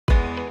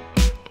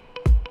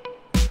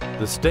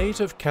The state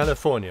of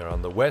California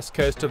on the west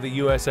coast of the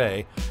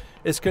USA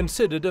is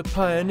considered a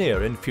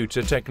pioneer in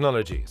future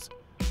technologies.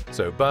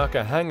 So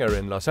Barker Hangar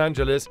in Los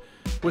Angeles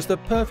was the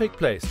perfect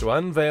place to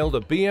unveil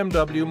the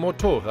BMW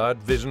Motorrad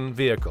Vision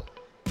vehicle.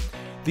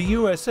 The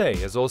USA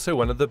is also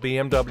one of the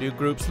BMW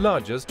Group's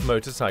largest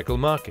motorcycle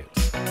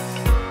markets.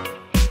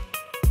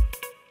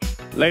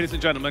 Ladies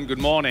and gentlemen,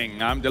 good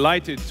morning. I'm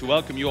delighted to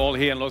welcome you all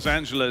here in Los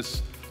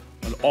Angeles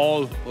and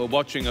all who are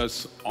watching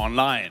us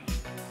online.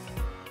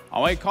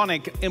 Our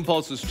iconic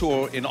Impulses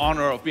tour in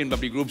honor of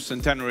BMW Group's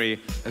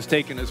centenary has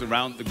taken us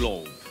around the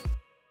globe.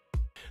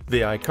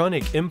 The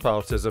iconic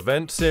Impulses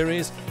event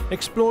series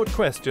explored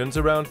questions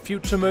around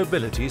future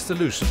mobility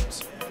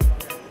solutions.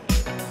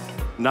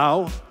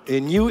 Now, a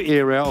new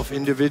era of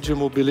individual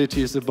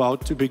mobility is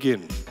about to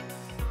begin.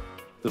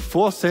 The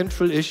four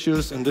central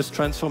issues in this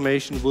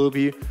transformation will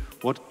be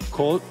what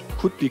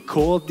could be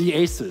called the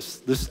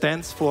ACEs. This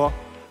stands for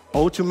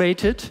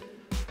automated,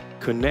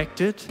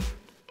 connected,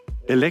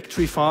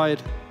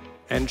 electrified,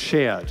 and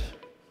shared.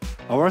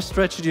 Our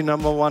strategy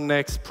number one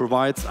next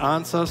provides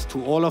answers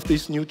to all of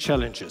these new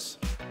challenges.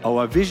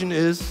 Our vision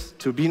is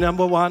to be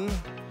number one,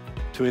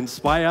 to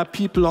inspire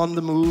people on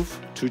the move,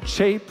 to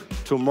shape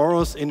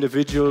tomorrow's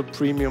individual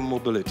premium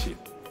mobility.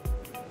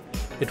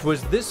 It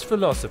was this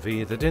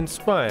philosophy that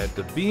inspired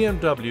the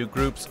BMW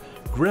Group's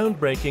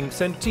groundbreaking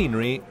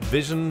centenary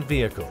Vision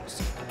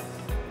vehicles.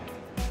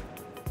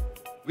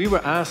 We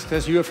were asked,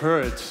 as you have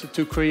heard,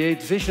 to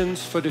create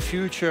visions for the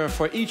future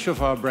for each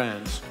of our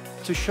brands,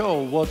 to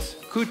show what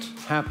could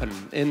happen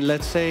in,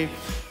 let's say,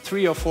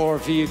 3 or 4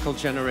 vehicle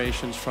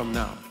generations from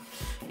now.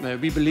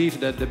 We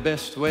believe that the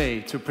best way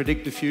to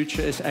predict the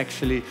future is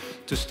actually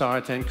to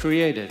start and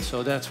create it,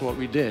 so that's what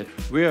we did.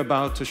 We're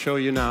about to show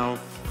you now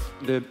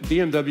the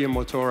BMW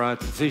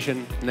Motorrad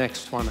Vision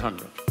Next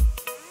 100.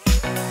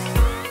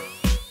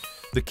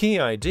 The key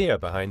idea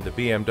behind the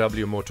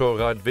BMW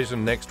Motorrad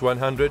Vision Next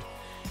 100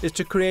 is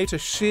to create a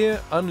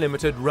sheer,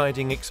 unlimited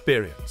riding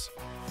experience.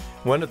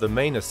 One of the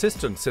main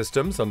assistance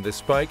systems on this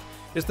bike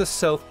is the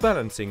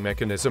self-balancing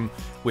mechanism,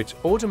 which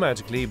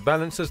automatically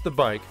balances the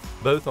bike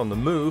both on the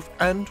move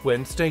and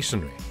when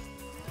stationary.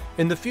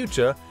 In the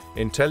future,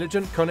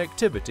 intelligent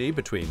connectivity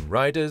between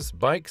riders,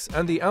 bikes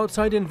and the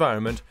outside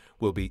environment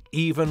will be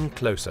even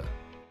closer.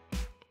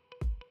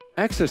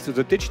 Access to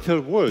the digital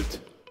world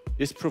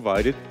is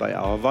provided by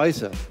our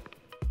visor,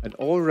 an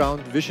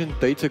all-round vision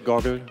data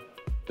goggle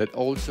that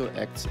also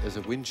acts as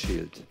a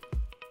windshield.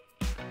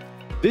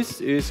 This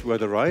is where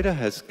the rider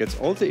gets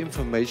all the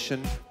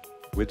information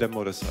with their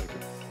motorcycle.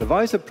 The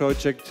visor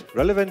projects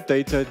relevant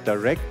data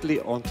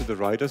directly onto the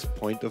rider's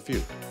point of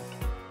view.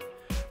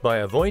 By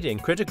avoiding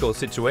critical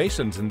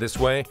situations in this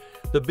way,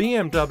 the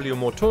BMW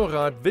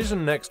Motorrad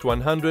Vision Next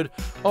 100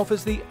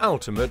 offers the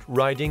ultimate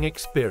riding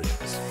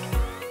experience.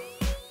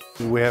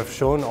 We have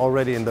shown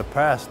already in the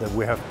past that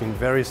we have been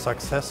very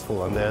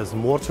successful, and there's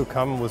more to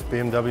come with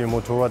BMW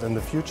Motorrad in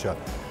the future.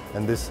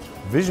 And this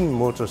Vision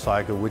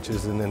motorcycle, which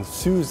is an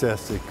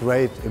enthusiastic,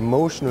 great,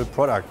 emotional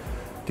product,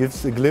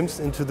 gives a glimpse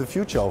into the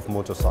future of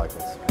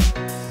motorcycles.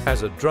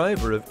 As a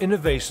driver of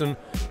innovation,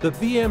 the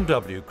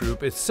BMW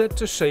Group is set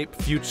to shape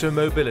future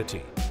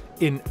mobility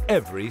in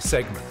every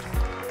segment.